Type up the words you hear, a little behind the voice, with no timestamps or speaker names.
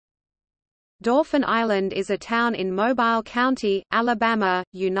Dauphin Island is a town in Mobile County, Alabama,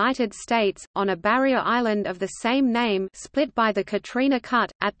 United States, on a barrier island of the same name split by the Katrina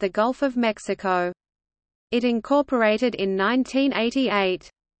Cut, at the Gulf of Mexico. It incorporated in 1988.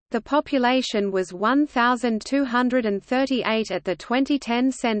 The population was 1,238 at the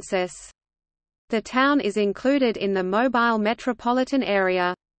 2010 census. The town is included in the Mobile metropolitan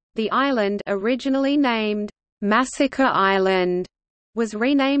area. The island, originally named Massacre Island, was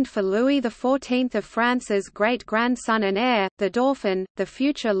renamed for Louis XIV of France's great-grandson and heir, the Dauphin, the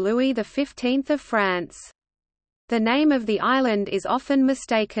future Louis XV of France. The name of the island is often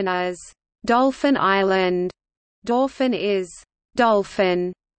mistaken as Dauphin Island. Dauphin is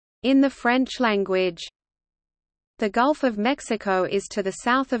dolphin in the French language. The Gulf of Mexico is to the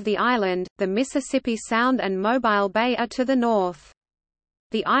south of the island, the Mississippi Sound and Mobile Bay are to the north.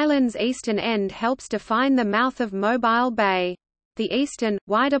 The island's eastern end helps define the mouth of Mobile Bay. The eastern,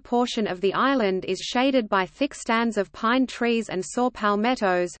 wider portion of the island is shaded by thick stands of pine trees and saw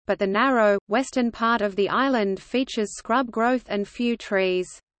palmettos, but the narrow, western part of the island features scrub growth and few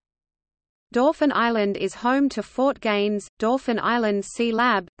trees. Dauphin Island is home to Fort Gaines, Dauphin Island Sea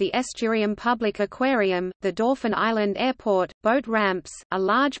Lab, the Estuarium Public Aquarium, the Dauphin Island Airport, boat ramps, a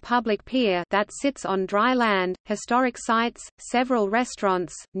large public pier that sits on dry land, historic sites, several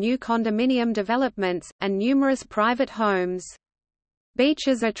restaurants, new condominium developments, and numerous private homes.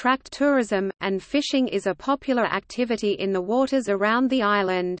 Beaches attract tourism, and fishing is a popular activity in the waters around the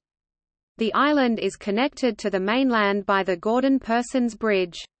island. The island is connected to the mainland by the Gordon-Persons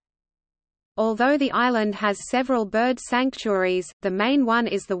Bridge. Although the island has several bird sanctuaries, the main one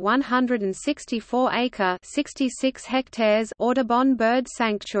is the 164-acre (66 hectares) Audubon Bird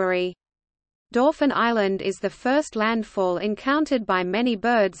Sanctuary. Dauphin Island is the first landfall encountered by many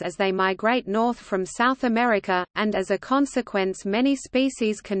birds as they migrate north from South America, and as a consequence many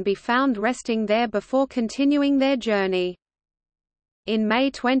species can be found resting there before continuing their journey. In May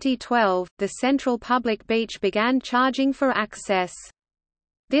 2012, the Central Public Beach began charging for access.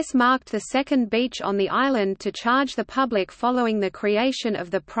 This marked the second beach on the island to charge the public following the creation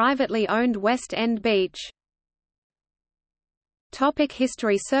of the privately owned West End Beach.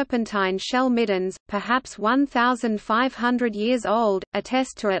 History. Serpentine shell middens, perhaps 1,500 years old,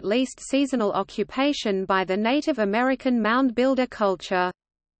 attest to at least seasonal occupation by the Native American mound builder culture.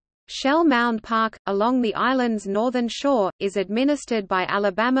 Shell Mound Park, along the island's northern shore, is administered by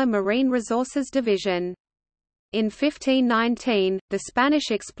Alabama Marine Resources Division. In 1519, the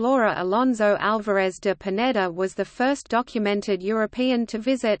Spanish explorer Alonso Álvarez de Pineda was the first documented European to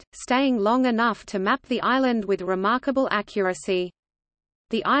visit, staying long enough to map the island with remarkable accuracy.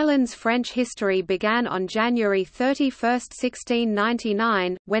 The island's French history began on January 31,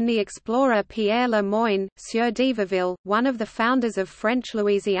 1699, when the explorer Pierre Le Moyne, Sieur d'Iberville, one of the founders of French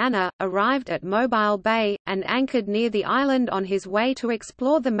Louisiana, arrived at Mobile Bay, and anchored near the island on his way to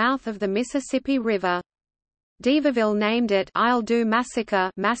explore the mouth of the Mississippi River. D'Iberville named it Isle du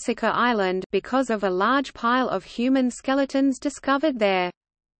Massacre, Massacre Island, because of a large pile of human skeletons discovered there.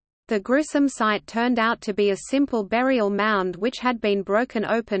 The gruesome site turned out to be a simple burial mound which had been broken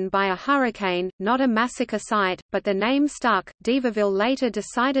open by a hurricane, not a massacre site, but the name stuck. D'Iberville later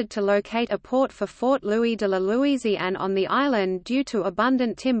decided to locate a port for Fort Louis de la Louisiane on the island due to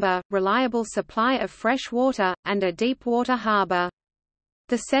abundant timber, reliable supply of fresh water, and a deep water harbor.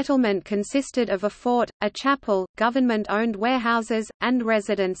 The settlement consisted of a fort, a chapel, government-owned warehouses, and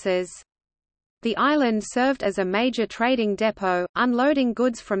residences. The island served as a major trading depot, unloading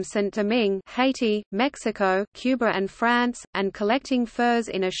goods from Saint-Domingue, Haiti, Mexico, Cuba and France, and collecting furs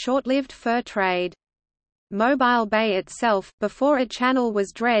in a short-lived fur trade. Mobile Bay itself, before a channel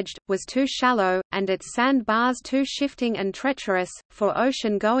was dredged, was too shallow, and its sandbars too shifting and treacherous, for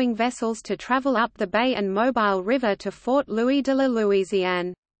ocean-going vessels to travel up the bay and Mobile River to Fort Louis de la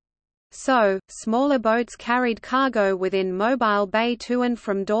Louisiane. So, smaller boats carried cargo within Mobile Bay to and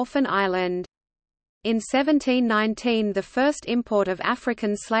from Dauphin Island. In 1719 the first import of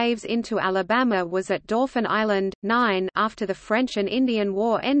African slaves into Alabama was at Dauphin Island. After the French and Indian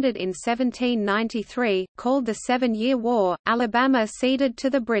War ended in 1793, called the Seven-Year War, Alabama ceded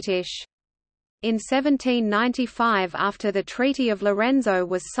to the British. In 1795, after the Treaty of Lorenzo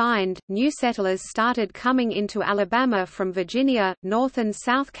was signed, new settlers started coming into Alabama from Virginia, North and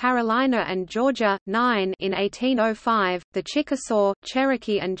South Carolina and Georgia. In 1805, the Chickasaw,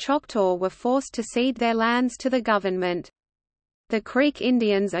 Cherokee and Choctaw were forced to cede their lands to the government. The Creek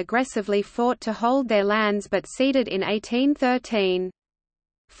Indians aggressively fought to hold their lands but ceded in 1813.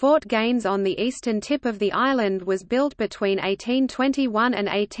 Fort Gaines on the eastern tip of the island was built between 1821 and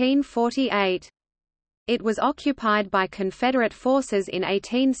 1848. It was occupied by Confederate forces in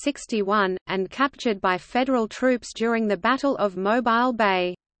 1861, and captured by Federal troops during the Battle of Mobile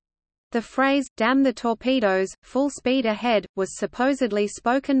Bay. The phrase, "Damn the torpedoes, full speed ahead," was supposedly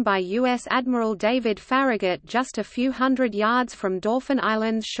spoken by U.S. Admiral David Farragut just a few hundred yards from Dauphin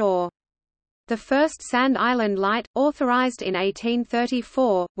Island's shore. The first Sand Island Light, authorized in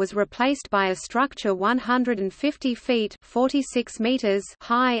 1834, was replaced by a structure 150 feet (46 meters)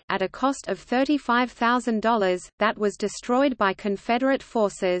 high, at a cost of $35,000, that was destroyed by Confederate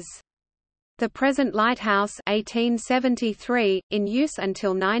forces. The present lighthouse, 1873, in use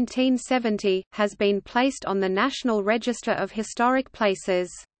until 1970, has been placed on the National Register of Historic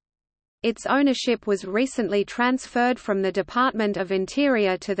Places. Its ownership was recently transferred from the Department of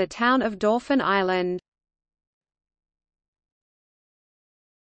Interior to the town of Dauphin Island.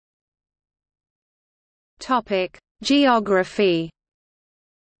 Topic: Geography.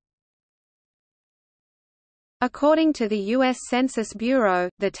 According to the U.S. Census Bureau,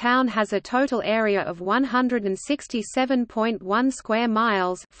 the town has a total area of 167.1 square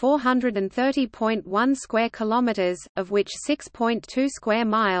miles (430.1 square kilometers), of which 6.2 square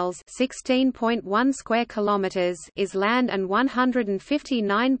miles (16.1 square kilometers) is land and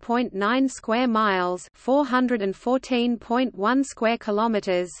 159.9 square miles (414.1 square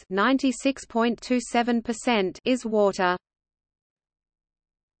kilometers) (96.27%) is water.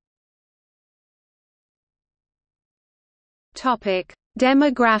 Topic: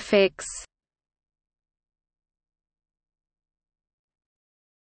 Demographics.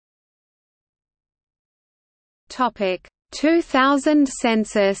 Topic: 2000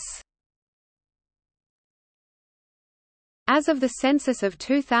 census. As of the census of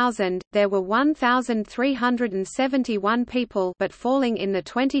 2000, there were 1,371 people, but falling in the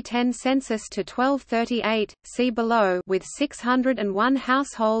 2010 census to 1238, see below, with 601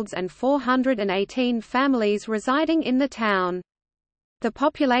 households and 418 families residing in the town. The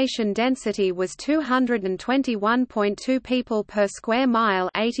population density was 221.2 people per square mile,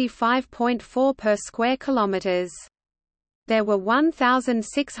 85.4 per square kilometers. There were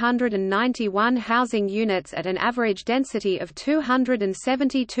 1,691 housing units at an average density of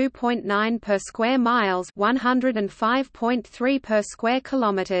 272.9 per square miles, 105.3 per square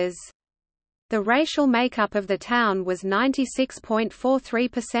kilometers. The racial makeup of the town was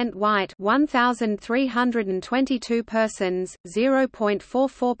 96.43% white, 1,322 persons,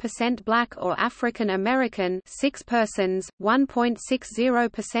 0.44% black or African American, 6 persons,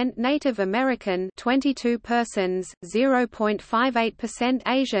 1.60% Native American, 22 persons, 0.58%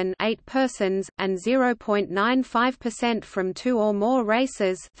 Asian, 8 persons, and 0.95% from 2 or more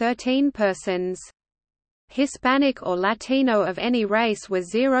races, 13 persons. Hispanic or Latino of any race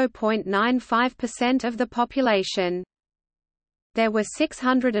was 0.95% of the population. There were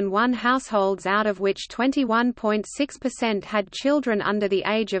 601 households, out of which 21.6% had children under the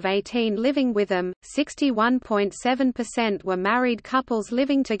age of 18 living with them, 61.7% were married couples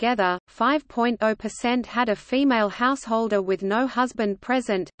living together, 5.0% had a female householder with no husband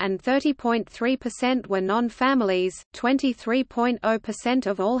present, and 30.3% were non-families. 23.0%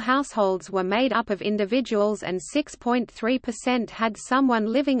 of all households were made up of individuals, and 6.3% had someone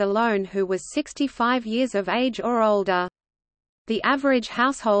living alone who was 65 years of age or older. The average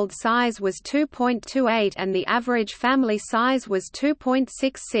household size was 2.28 and the average family size was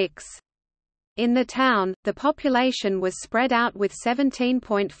 2.66. In the town, the population was spread out, with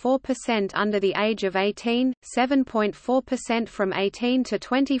 17.4% under the age of 18, 7.4% from 18 to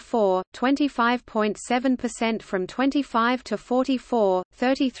 24, 25.7% from 25 to 44,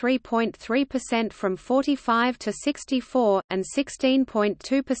 33.3% from 45 to 64, and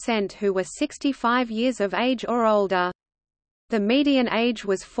 16.2% who were 65 years of age or older. The median age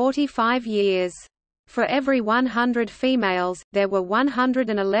was 45 years. For every 100 females, there were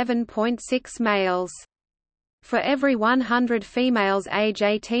 111.6 males. For every 100 females age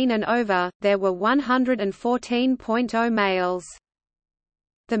 18 and over, there were 114.0 males.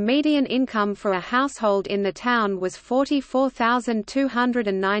 The median income for a household in the town was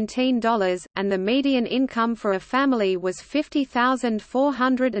 $44,219, and the median income for a family was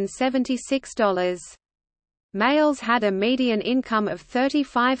 $50,476. Males had a median income of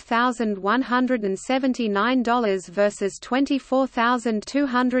 $35,179 versus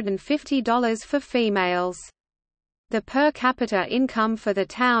 $24,250 for females. The per capita income for the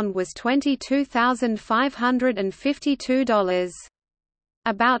town was $22,552.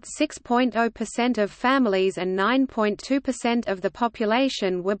 About 6.0% of families and 9.2% of the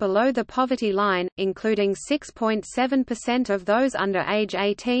population were below the poverty line, including 6.7% of those under age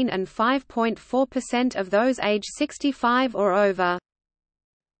 18 and 5.4% of those age 65 or over.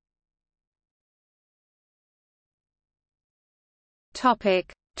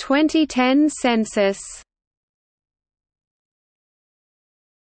 2010 census.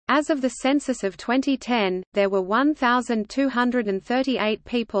 As of the census of 2010, there were 1,238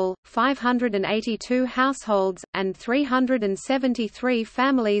 people, 582 households, and 373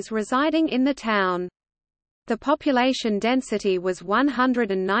 families residing in the town. The population density was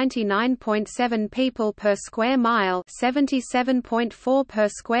 199.7 people per square mile, 77.4 per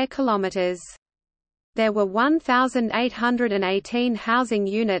square kilometers. There were 1,818 housing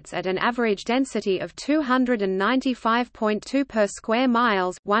units at an average density of 295.2 per square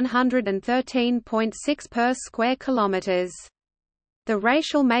miles, 113.6 per square kilometers. The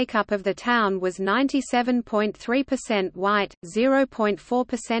racial makeup of the town was 97.3% white,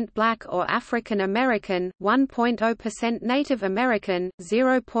 0.4% black or African American, 1.0% Native American,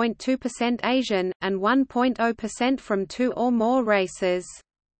 0.2% Asian, and 1.0% from two or more races.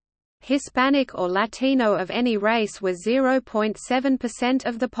 Hispanic or Latino of any race was 0.7%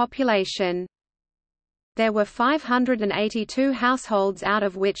 of the population. There were 582 households, out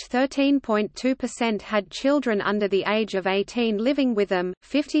of which 13.2% had children under the age of 18 living with them,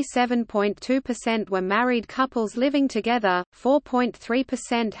 57.2% were married couples living together,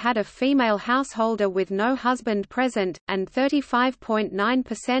 4.3% had a female householder with no husband present, and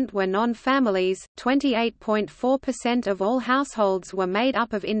 35.9% were non-families. 28.4% of all households were made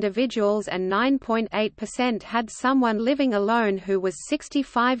up of individuals, and 9.8% had someone living alone who was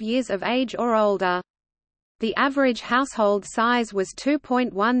 65 years of age or older. The average household size was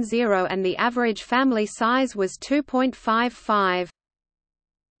 2.10 and the average family size was 2.55.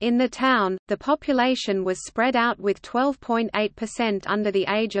 In the town, the population was spread out with 12.8% under the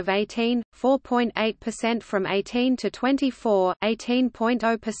age of 18, 4.8% from 18 to 24,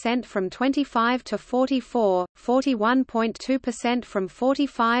 18.0% from 25 to 44, 41.2% from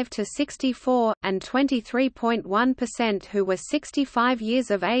 45 to 64, and 23.1% who were 65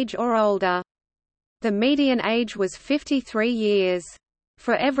 years of age or older. The median age was 53 years.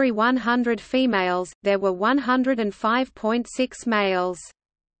 For every 100 females, there were 105.6 males.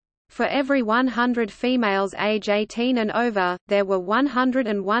 For every 100 females age 18 and over, there were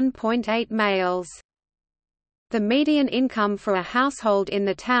 101.8 males. The median income for a household in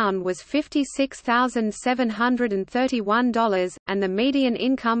the town was $56,731, and the median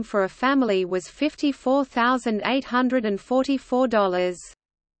income for a family was $54,844.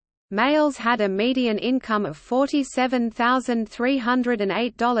 Males had a median income of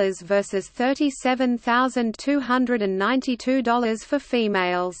 $47,308 versus $37,292 for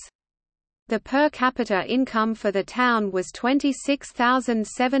females. The per capita income for the town was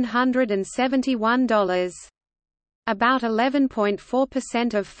 $26,771. About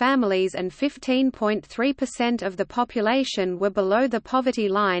 11.4% of families and 15.3% of the population were below the poverty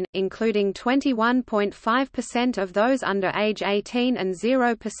line, including 21.5% of those under age 18 and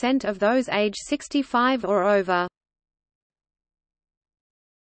 0% of those age 65 or over.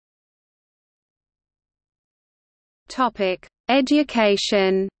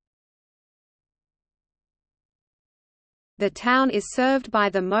 Education. The town is served by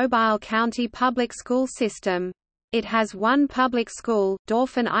the Mobile County Public School System. It has one public school,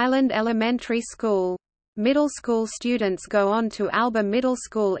 Dauphin Island Elementary School. Middle school students go on to Alba Middle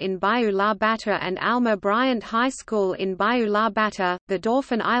School in Bayou La Bata and Alma Bryant High School in Bayou La Bata. The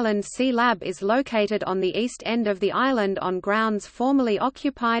Dauphin Island Sea Lab is located on the east end of the island on grounds formerly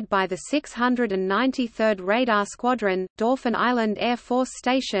occupied by the 693rd Radar Squadron, Dauphin Island Air Force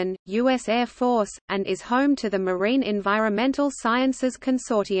Station, U.S. Air Force, and is home to the Marine Environmental Sciences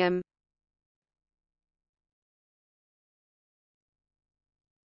Consortium.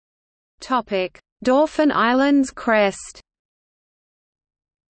 Dauphin Island's crest.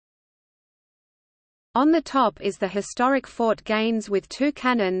 On the top is the historic Fort Gaines with two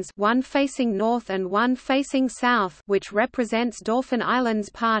cannons, one facing north and one facing south, which represents Dauphin Island's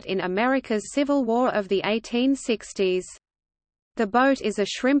part in America's Civil War of the 1860s. The boat is a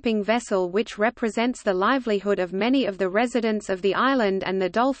shrimping vessel which represents the livelihood of many of the residents of the island, and the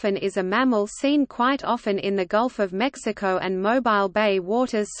dolphin is a mammal seen quite often in the Gulf of Mexico and Mobile Bay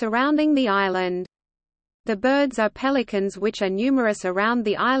waters surrounding the island. The birds are pelicans, which are numerous around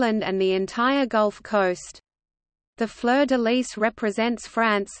the island and the entire Gulf Coast. The fleur-de-lis represents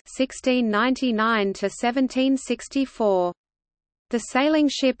France 1699 to 1764. The sailing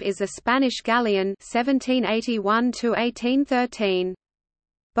ship is a Spanish galleon 1781 to 1813.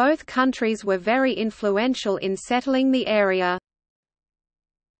 Both countries were very influential in settling the area.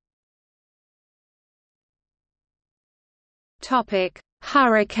 Topic: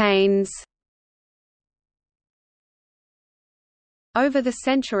 Hurricanes. Over the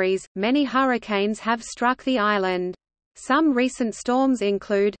centuries, many hurricanes have struck the island. Some recent storms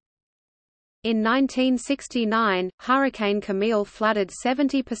include: in 1969, Hurricane Camille flooded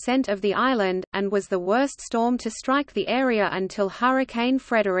 70% of the island, and was the worst storm to strike the area until Hurricane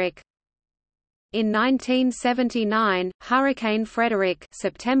Frederick. In 1979, Hurricane Frederick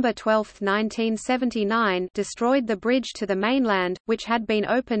 (September 12, 1979) destroyed the bridge to the mainland, which had been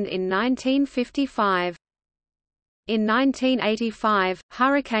opened in 1955. In 1985,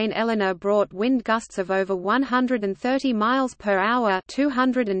 Hurricane Eleanor brought wind gusts of over 130 miles per hour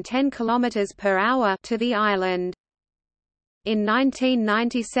 (210 kilometers per hour) to the island. In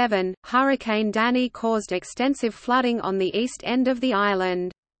 1997, Hurricane Danny caused extensive flooding on the east end of the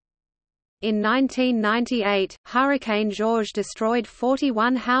island. In 1998, Hurricane George destroyed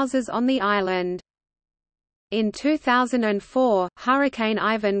 41 houses on the island. In 2004, Hurricane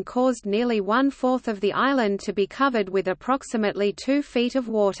Ivan caused nearly one-fourth of the island to be covered with approximately 2 feet of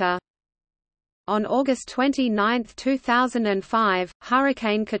water. On August 29, 2005,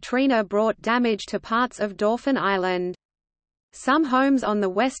 Hurricane Katrina brought damage to parts of Dauphin Island. Some homes on the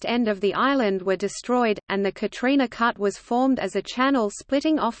west end of the island were destroyed, and the Katrina Cut was formed as a channel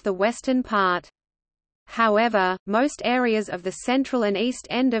splitting off the western part. However, most areas of the central and east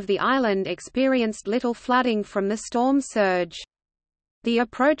end of the island experienced little flooding from the storm surge. The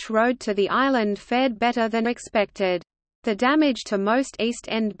approach road to the island fared better than expected. The damage to most east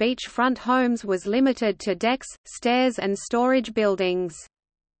end beachfront homes was limited to decks, stairs and storage buildings.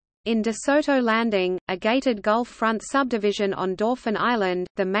 In DeSoto Landing, a gated Gulf front subdivision on Dauphin Island,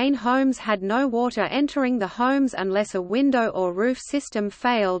 the main homes had no water entering the homes unless a window or roof system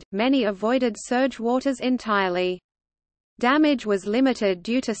failed. Many avoided surge waters entirely. Damage was limited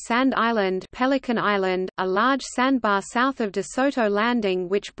due to Sand Island, Pelican Island, a large sandbar south of DeSoto Landing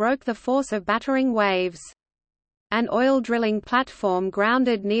which broke the force of battering waves. An oil drilling platform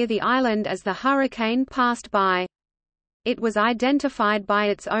grounded near the island as the hurricane passed by. It was identified by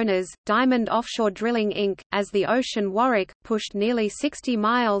its owners, Diamond Offshore Drilling Inc., as the Ocean Warwick, pushed nearly 60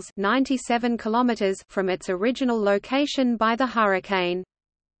 miles (97 kilometers) from its original location by the hurricane.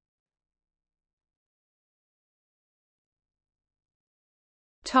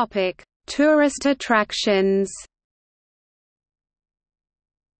 Topic: Tourist attractions.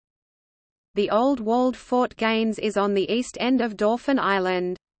 The old walled Fort Gaines is on the east end of Dauphin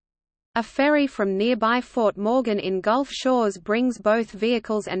Island. A ferry from nearby Fort Morgan in Gulf Shores brings both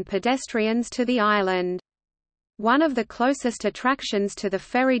vehicles and pedestrians to the island. One of the closest attractions to the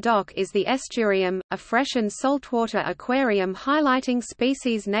ferry dock is the Estuarium, a fresh and saltwater aquarium highlighting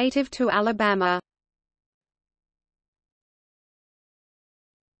species native to Alabama.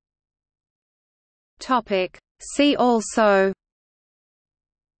 See also: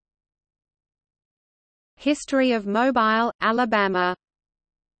 History of Mobile, Alabama.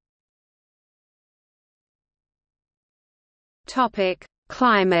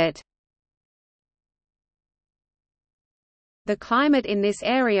 Climate. The climate in this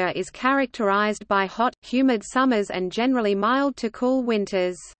area is characterized by hot, humid summers and generally mild to cool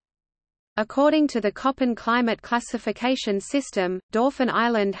winters. According to the Köppen climate classification system, Dauphin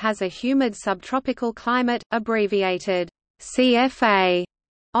Island has a humid subtropical climate, abbreviated CFA,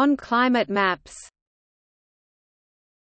 on climate maps.